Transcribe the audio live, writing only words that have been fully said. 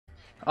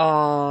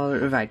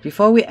Alright,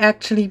 before we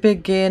actually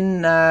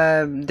begin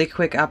the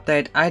quick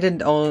update, I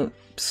didn't all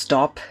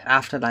stop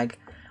after like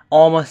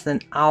almost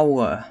an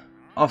hour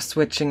of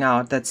switching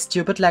out that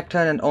stupid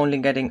lectern and only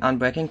getting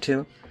Unbreaking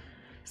 2.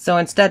 So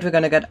instead we're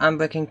gonna get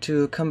Unbreaking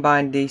 2,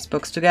 combine these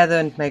books together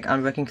and make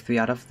Unbreaking 3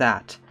 out of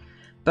that.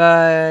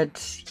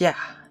 But yeah,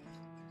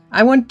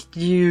 I want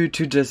you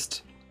to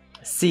just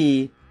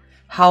see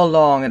how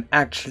long it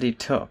actually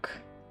took,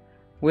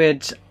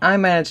 which I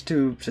managed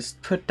to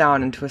just put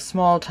down into a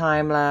small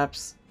time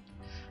lapse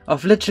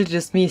of literally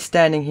just me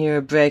standing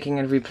here breaking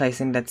and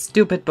replacing that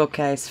stupid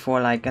bookcase for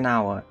like an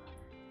hour.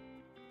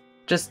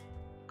 Just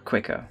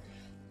quicker.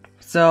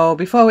 So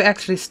before we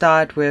actually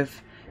start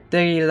with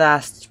the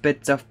last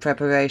bits of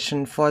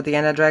preparation for the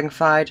Ender Dragon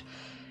fight,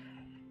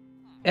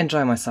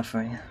 enjoy my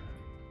suffering.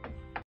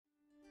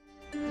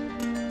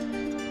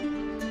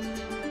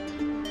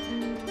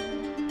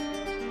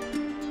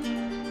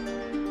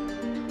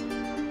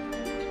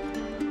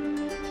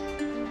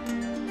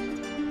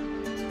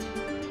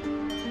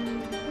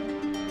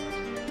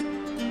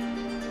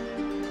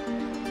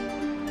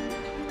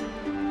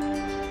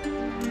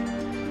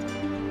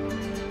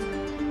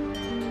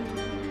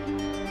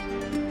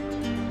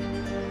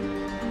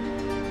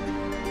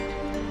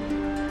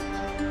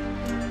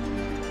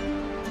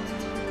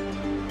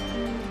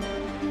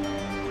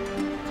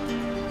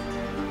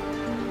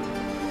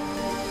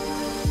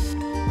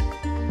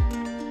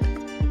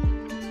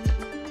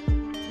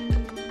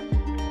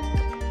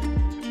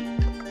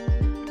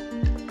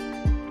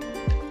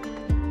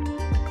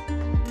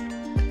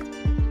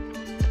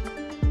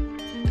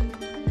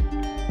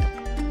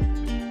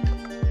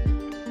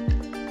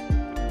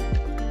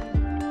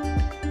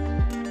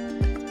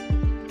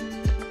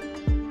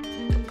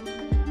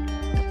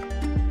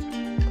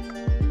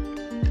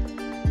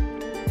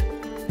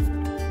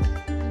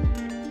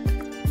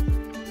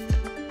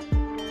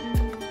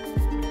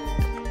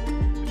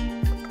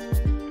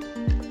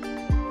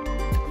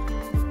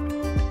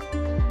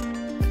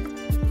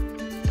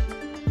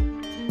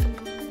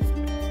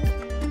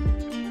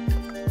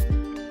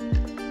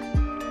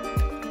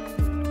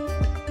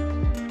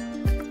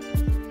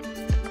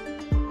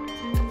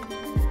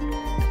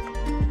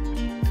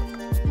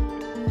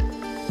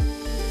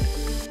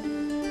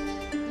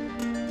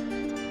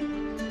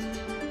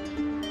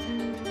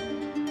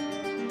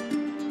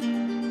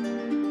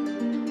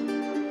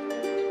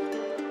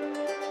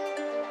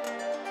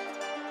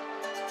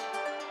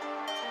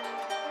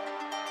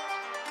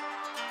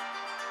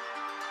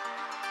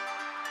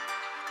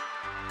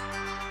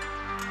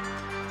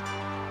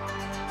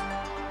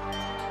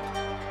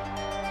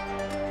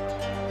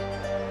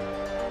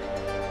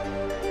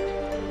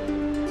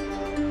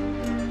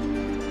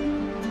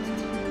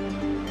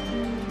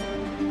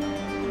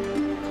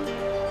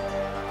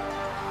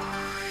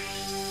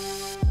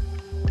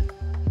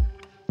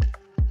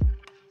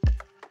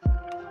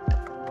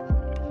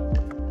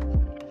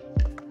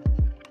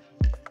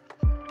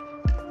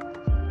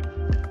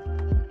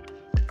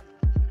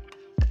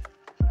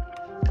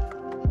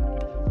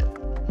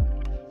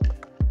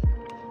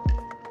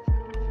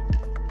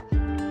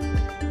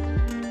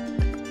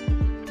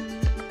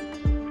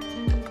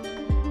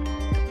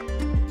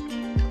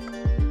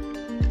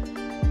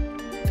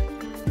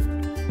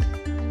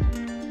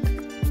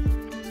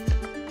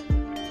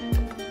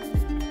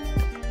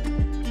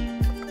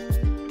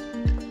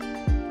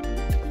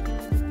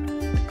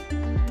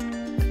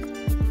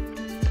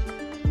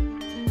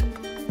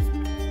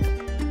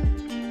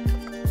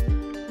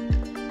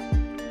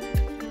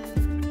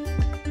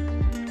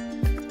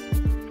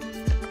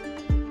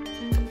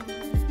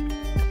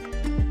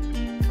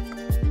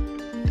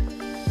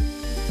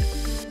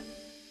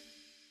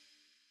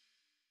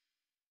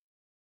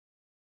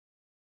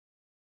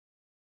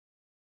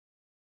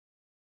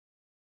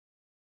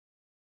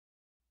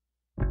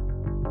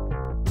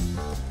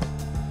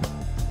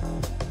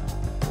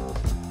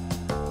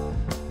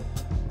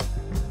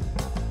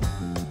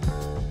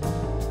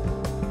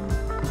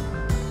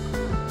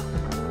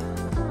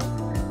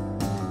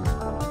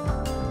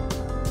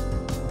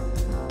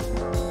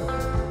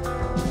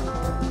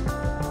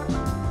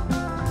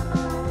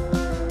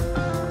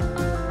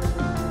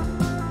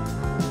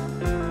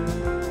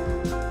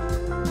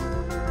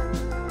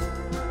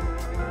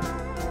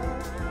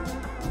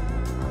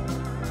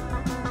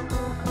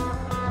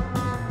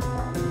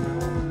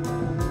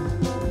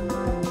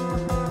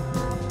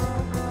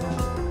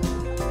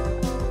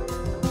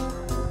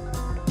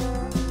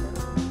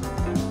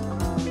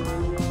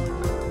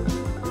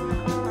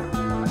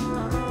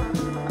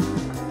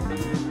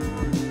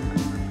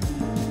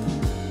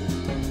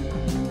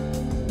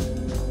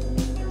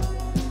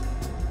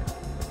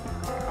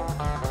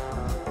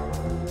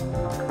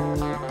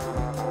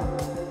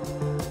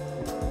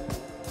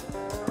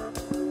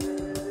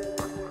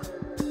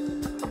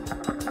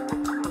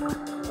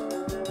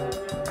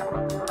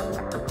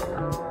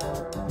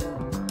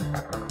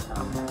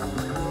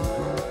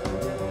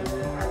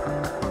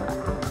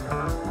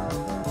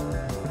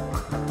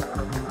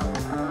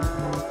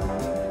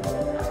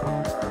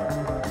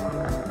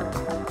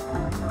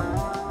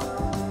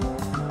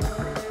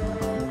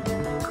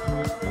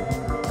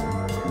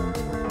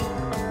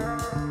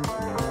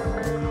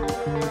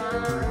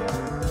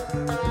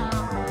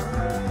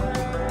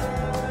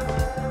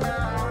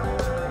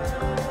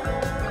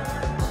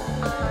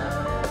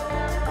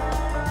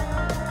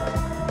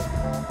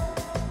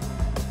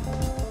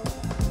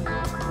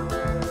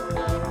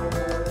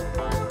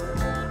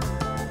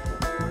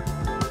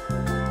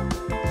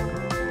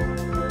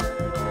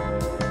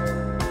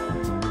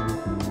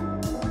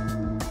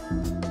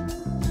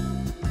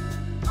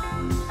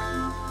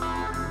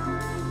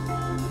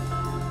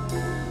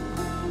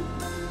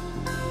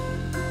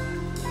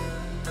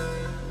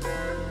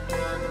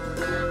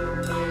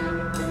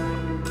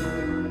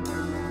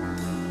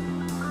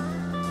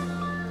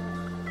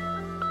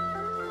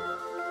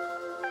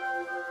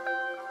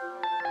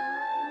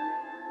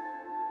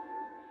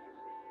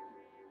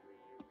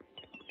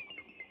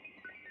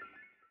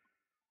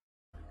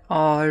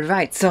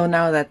 Alright, so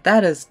now that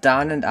that is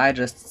done and I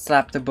just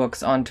slapped the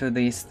books onto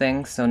these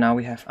things, so now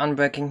we have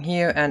unbreaking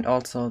here and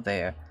also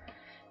there.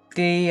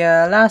 The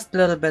last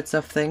little bits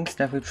of things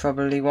that we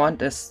probably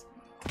want is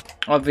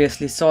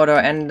obviously sort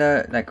our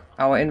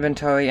our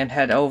inventory and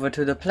head over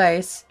to the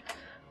place.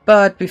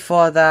 But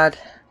before that,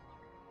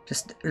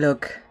 just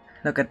look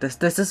at this.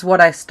 This is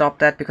what I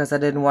stopped at because I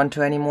didn't want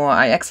to anymore.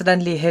 I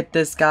accidentally hit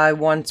this guy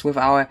once with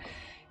our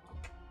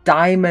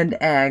diamond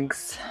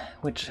eggs,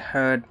 which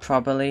hurt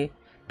probably.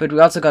 But we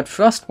also got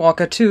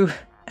Frostwalker too,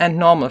 and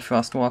normal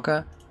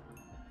Frostwalker.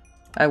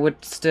 I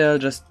would still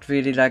just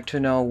really like to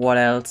know what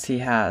else he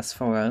has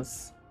for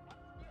us.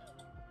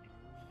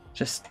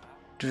 Just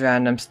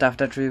random stuff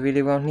that we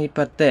really won't need,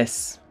 but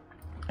this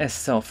is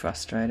so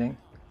frustrating.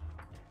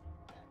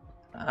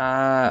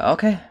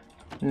 Okay,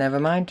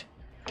 never mind.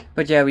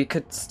 But yeah, we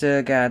could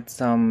still get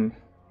some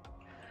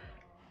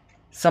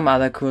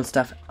other cool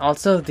stuff.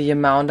 Also, the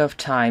amount of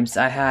times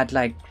I had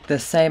like the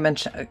same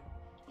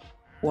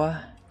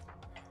What?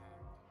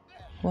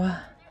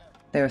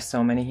 There are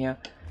so many here.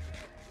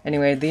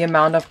 Anyway, the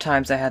amount of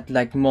times I had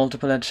like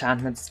multiple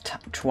enchantments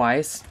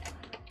twice.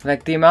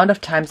 Like the amount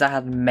of times I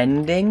had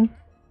mending.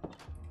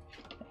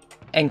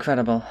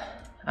 Incredible.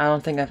 I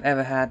don't think I've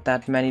ever had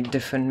that many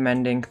different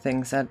mending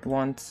things at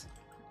once.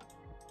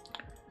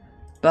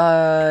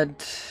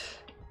 But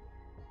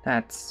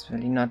that's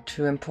really not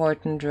too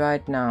important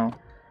right now.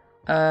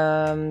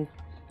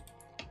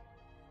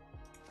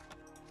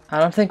 I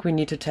don't think we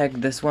need to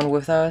take this one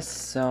with us,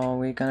 so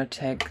we're gonna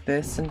take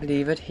this and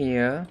leave it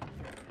here.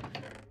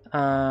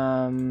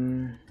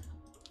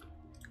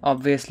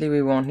 Obviously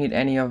we won't need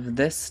any of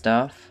this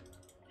stuff.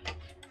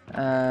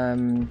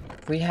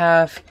 We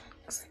have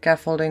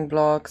scaffolding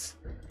blocks.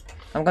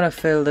 I'm gonna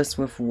fill this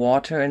with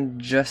water in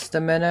just a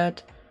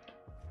minute.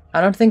 I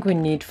don't think we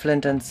need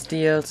flint and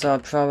steel, so I'll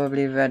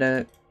probably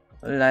rather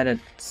let it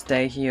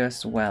stay here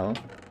as well.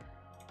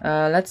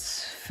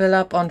 Let's fill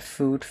up on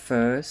food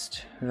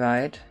first,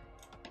 right?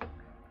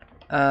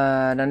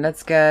 Then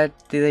let's get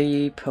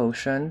the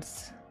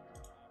potions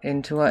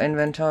into our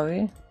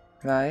inventory,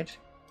 right?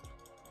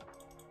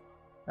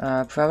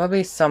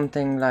 Probably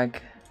something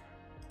like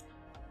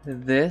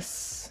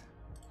this,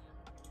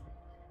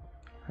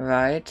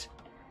 right?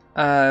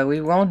 We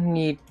won't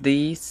need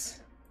these.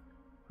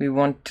 We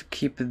want to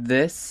keep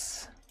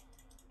this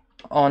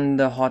on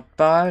the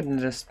hotbar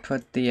and just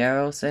put the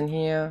arrows in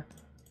here.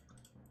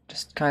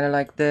 Just kind of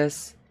like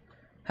this.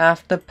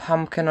 Have the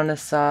pumpkin on the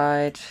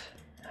side.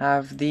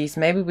 Have these.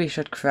 Maybe we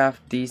should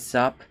craft these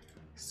up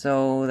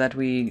so that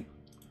we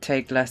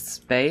take less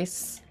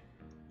space.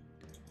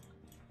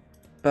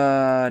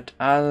 But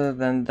other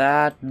than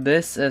that,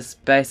 this is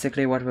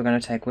basically what we're gonna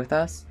take with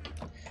us.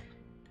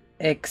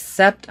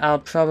 Except I'll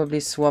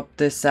probably swap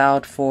this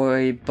out for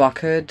a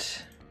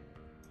bucket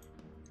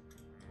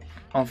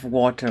of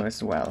water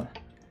as well.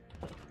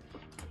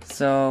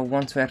 So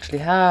once we actually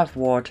have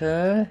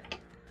water,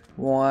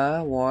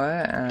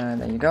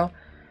 there you go.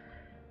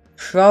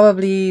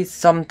 Probably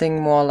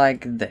something more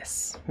like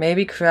this.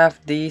 Maybe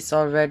craft these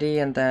already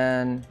and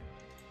then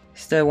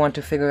still want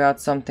to figure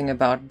out something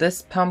about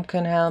this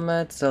pumpkin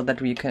helmet so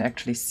that we can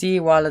actually see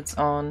while it's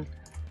on.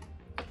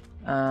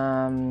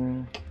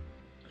 But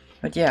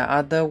yeah,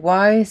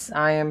 otherwise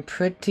I am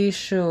pretty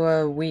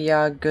sure we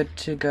are good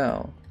to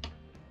go.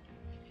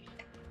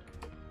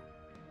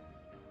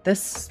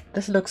 This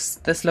looks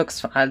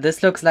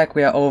like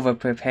we are over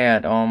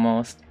prepared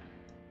almost.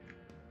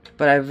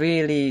 But I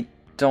really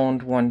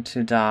don't want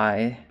to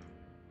die.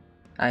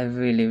 I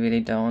really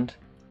don't.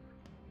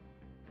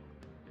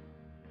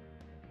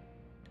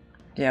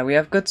 Yeah, we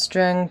have good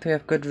strength, we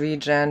have good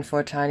regen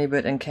for a tiny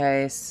bit in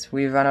case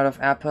we run out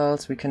of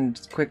apples. We can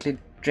quickly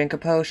drink a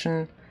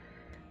potion.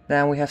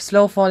 Then we have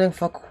slow falling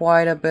for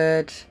quite a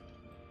bit.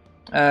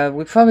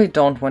 We probably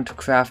don't want to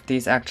craft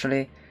these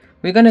actually.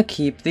 We're gonna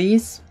keep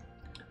these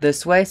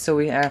this way so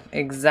we have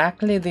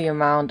exactly the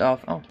amount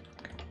of... Oh,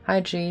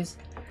 hi cheese.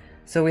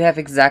 So we have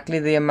exactly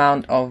the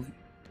amount of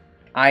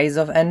Eyes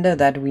of Ender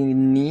that we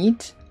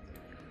need.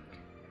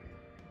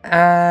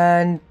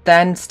 And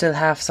then still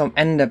have some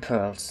Ender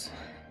Pearls.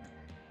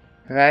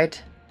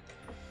 Right?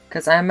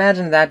 Because I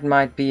imagine that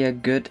might be a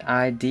good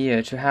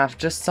idea to have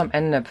just some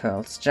Ender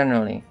Pearls,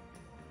 generally.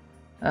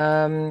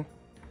 It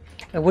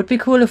would be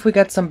cool if we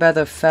get some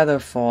better feather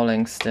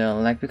falling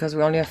still. Like, because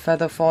we only have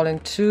feather falling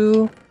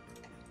 2.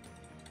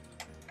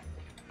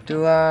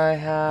 Do I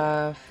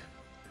have...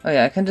 Oh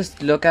yeah, I can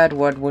just look at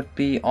what would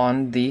be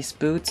on these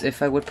boots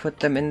if I would put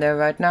them in there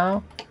right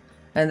now.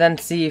 And then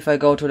see if I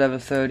go to level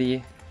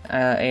 30,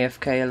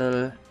 AFK a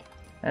little,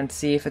 and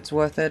see if it's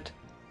worth it.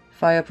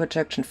 Fire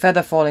protection,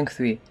 feather falling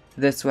 3,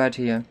 this right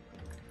here.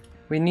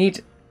 We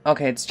need...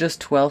 Okay, it's just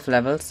 12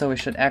 levels, so we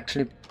should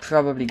actually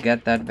probably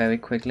get that very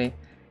quickly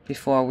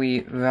before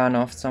we run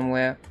off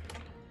somewhere.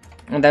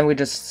 And then we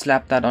just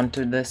slap that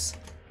onto this,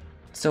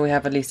 so we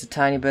have at least a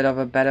tiny bit of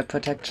a better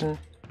protection.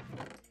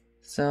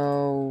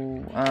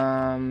 So,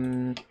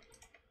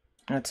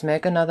 let's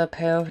make another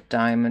pair of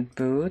diamond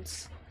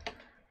boots.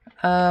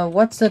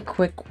 What's a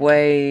quick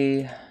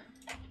way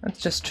Let's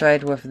just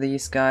trade with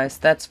these guys.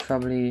 That's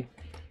probably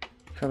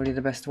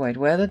the best way.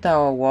 Where did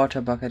our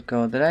water bucket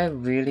go? Did I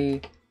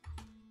really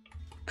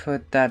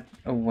put that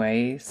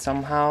away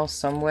somehow,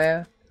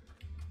 somewhere?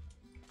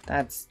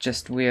 That's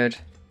just weird.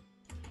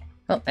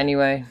 Well,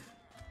 anyway.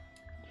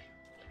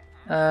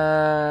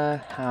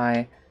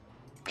 Hi.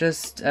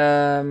 Just,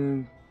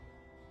 I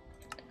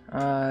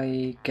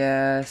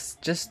guess,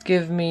 just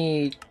give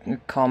me a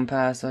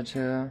compass or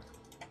two.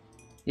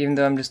 Even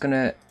though I'm just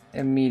gonna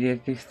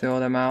immediately throw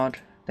them out.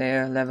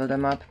 There, level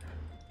them up.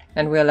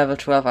 And we're level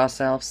 12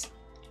 ourselves.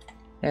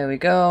 There we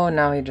go,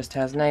 now he just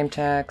has name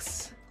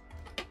tags.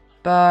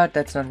 But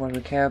that's not what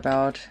we care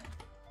about.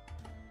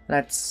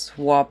 Let's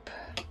swap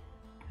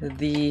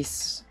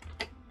these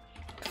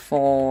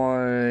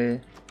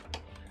for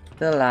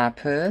the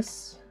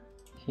lapis.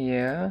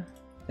 Here,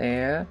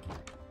 there.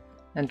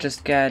 And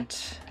just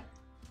get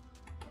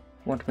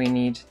what we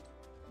need.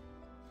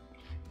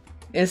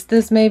 Is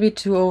this maybe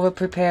too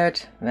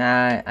over-prepared?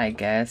 Nah, I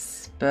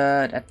guess.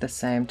 But at the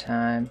same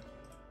time,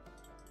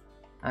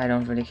 I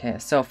don't really care.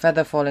 So,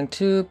 feather falling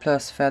 2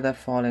 plus feather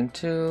falling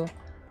 2.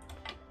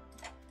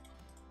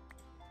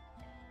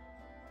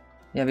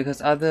 Yeah,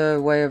 because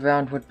other way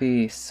around would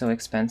be so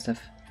expensive.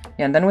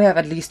 Yeah, and then we have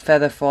at least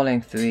feather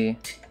falling 3.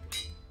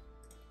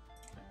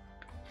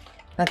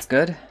 That's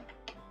good.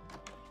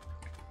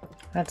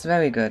 That's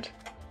very good.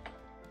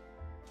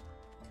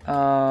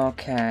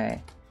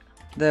 Okay.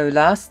 The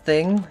last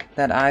thing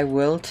that I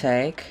will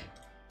take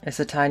is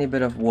a tiny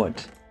bit of wood.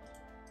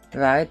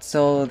 Right?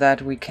 So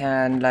that we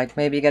can, like,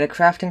 maybe get a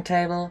crafting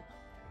table.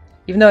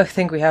 Even though I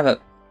think we have a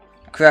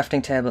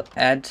crafting table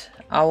at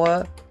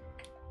our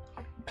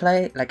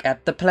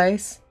at the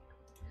place.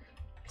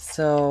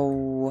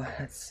 So,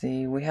 let's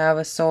see. We have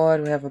a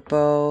sword, we have a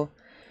bow,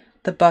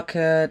 the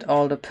bucket,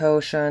 all the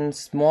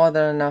potions, more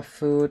than enough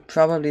food.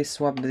 Probably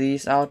swap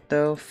these out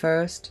though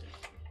first.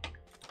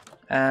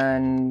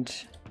 And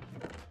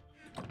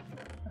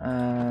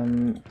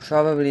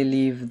probably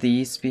leave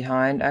these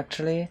behind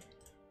actually.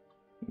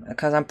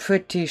 Because I'm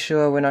pretty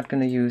sure we're not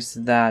going to use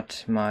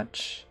that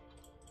much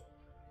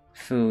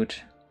food.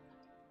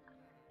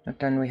 But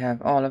then we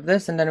have all of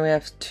this, and then we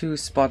have 2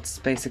 spots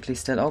basically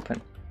still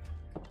open.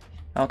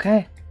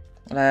 Okay,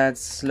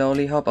 let's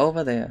slowly hop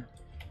over there.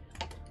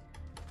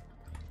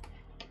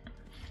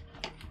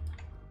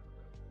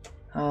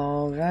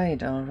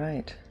 Alright,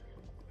 alright.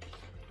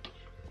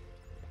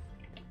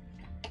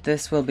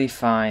 This will be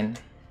fine.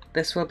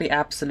 This will be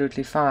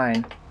absolutely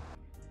fine.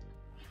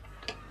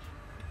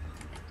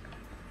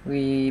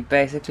 We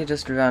basically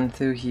just run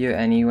through here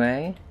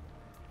anyway.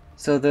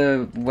 So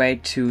the way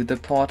to the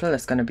portal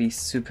is gonna be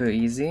super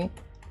easy.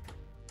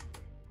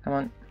 Come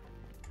on.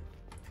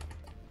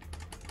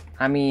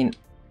 I mean,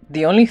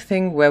 the only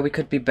thing where we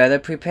could be better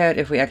prepared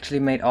if we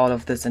actually made all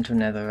of this into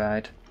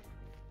netherite.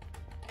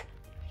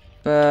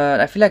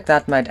 But I feel like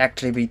that might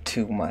actually be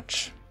too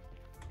much.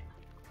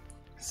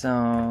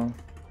 So...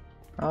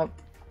 oh.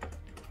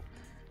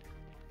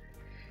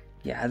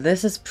 Yeah,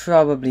 this is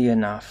probably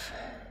enough.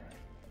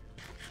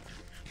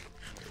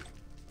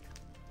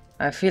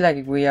 I feel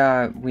like we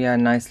are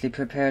nicely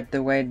prepared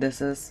the way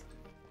this is.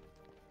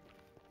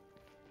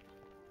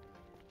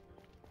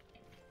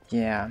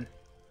 Yeah.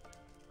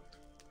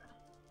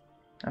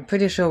 I'm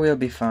pretty sure we'll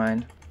be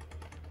fine.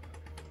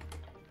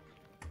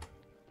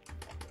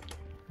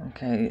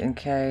 Okay, in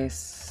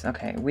case...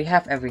 okay, we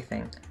have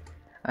everything.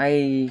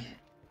 We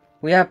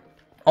are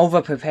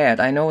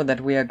over-prepared. I know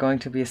that we are going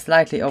to be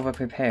slightly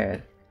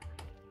over-prepared.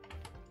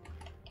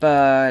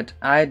 But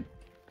I'd,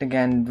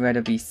 again,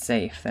 rather be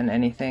safe than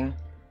anything.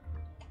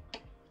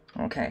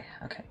 Okay,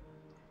 okay.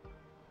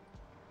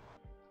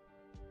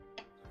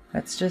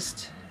 Let's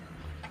just...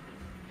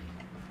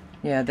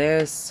 yeah,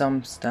 there's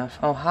some stuff.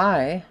 Oh,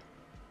 hi!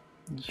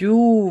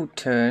 You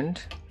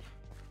turned.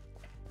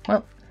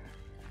 Well,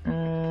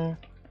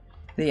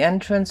 the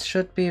entrance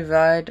should be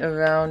right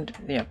around...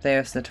 yep,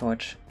 there's the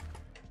torch.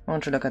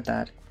 Won't you look at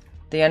that?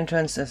 The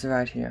entrance is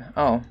right here.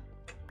 Oh.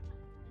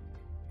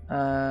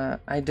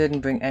 I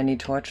didn't bring any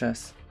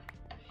torches.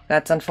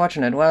 That's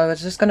unfortunate. Well,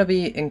 it's just gonna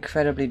be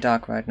incredibly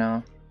dark right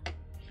now.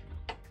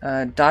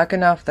 Dark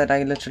enough that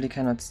I literally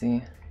cannot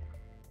see.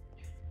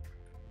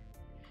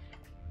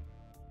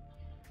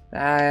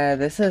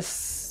 This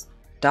is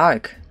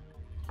dark.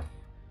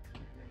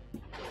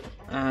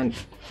 And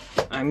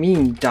I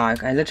mean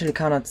dark. I literally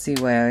cannot see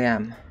where I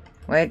am.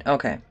 Wait,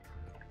 okay.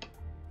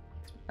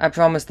 I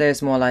promise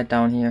there's more light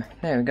down here.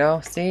 There we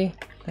go, see?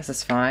 This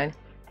is fine.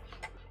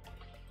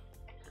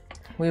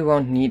 We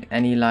won't need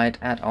any light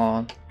at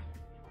all.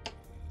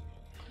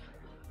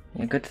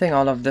 Yeah, good thing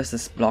all of this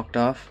is blocked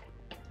off.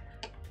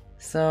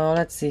 So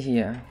let's see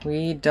here.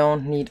 We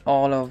don't need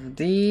all of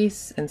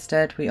these.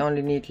 Instead, we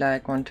only need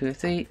like 1, 2,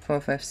 3,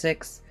 4, 5,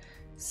 6,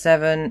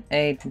 7,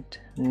 8,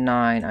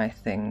 9, I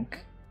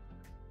think.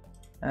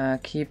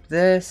 Keep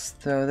this,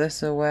 throw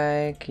this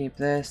away, keep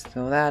this,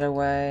 throw that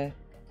away.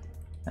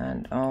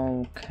 And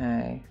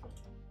okay.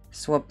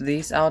 Swap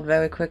these out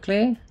very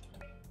quickly.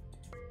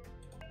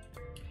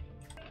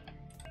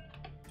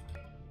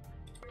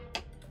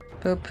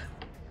 Boop.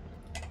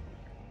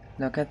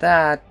 Look at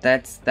that.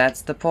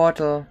 That's the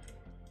portal.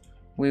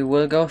 We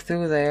will go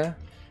through there.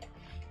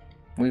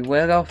 We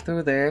will go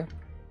through there.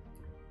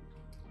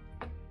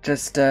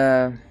 Just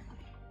not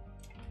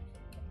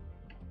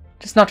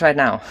right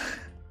now.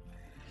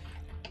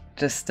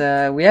 Just,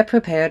 we are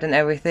prepared and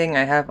everything.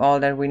 I have all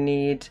that we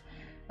need.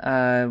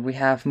 We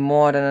have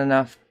more than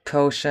enough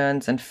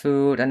potions and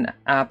food and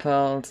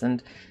apples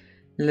and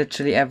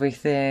literally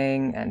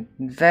everything and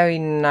very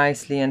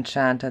nicely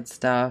enchanted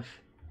stuff.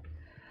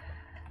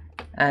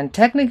 And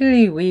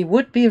technically we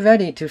would be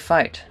ready to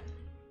fight.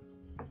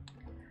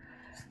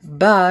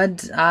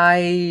 But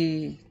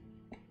I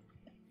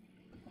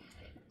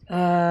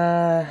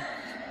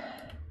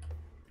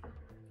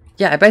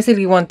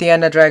basically want the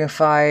Ender Dragon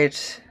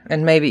fight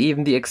and maybe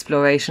even the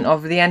exploration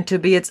of the end to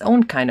be its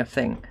own kind of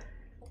thing.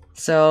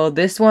 So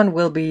this one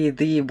will be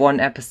the one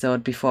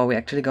episode before we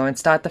actually go and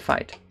start the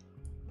fight.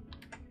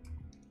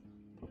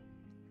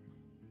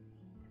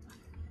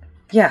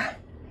 Yeah.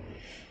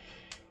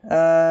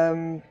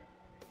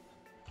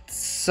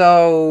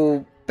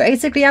 So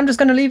basically I'm just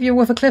gonna leave you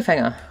with a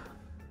cliffhanger.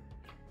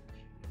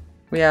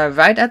 We are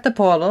right at the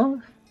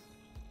portal.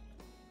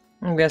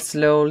 And we are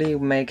slowly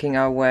making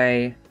our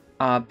way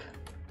up.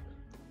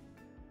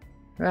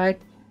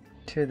 Right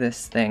to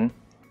this thing.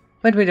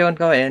 But we don't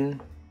go in.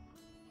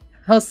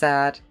 How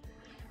sad.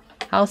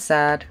 How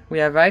sad.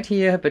 We are right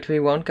here, but we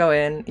won't go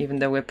in, even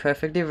though we're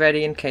perfectly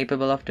ready and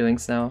capable of doing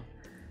so.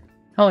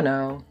 Oh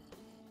no.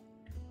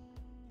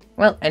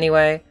 Well,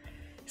 anyway.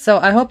 So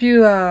I hope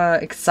you are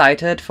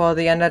excited for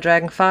the Ender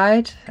Dragon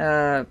fight.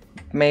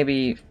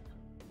 Maybe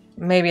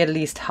at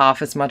least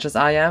half as much as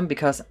I am,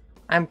 because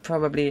I'm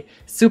probably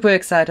super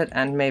excited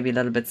and maybe a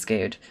little bit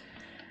scared.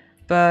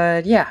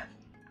 But yeah.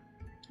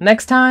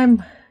 Next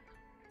time,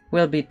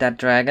 we'll beat that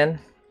dragon.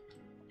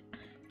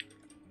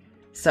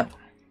 So,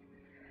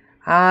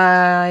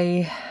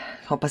 I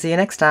hope I see you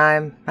next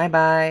time. Bye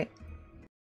bye.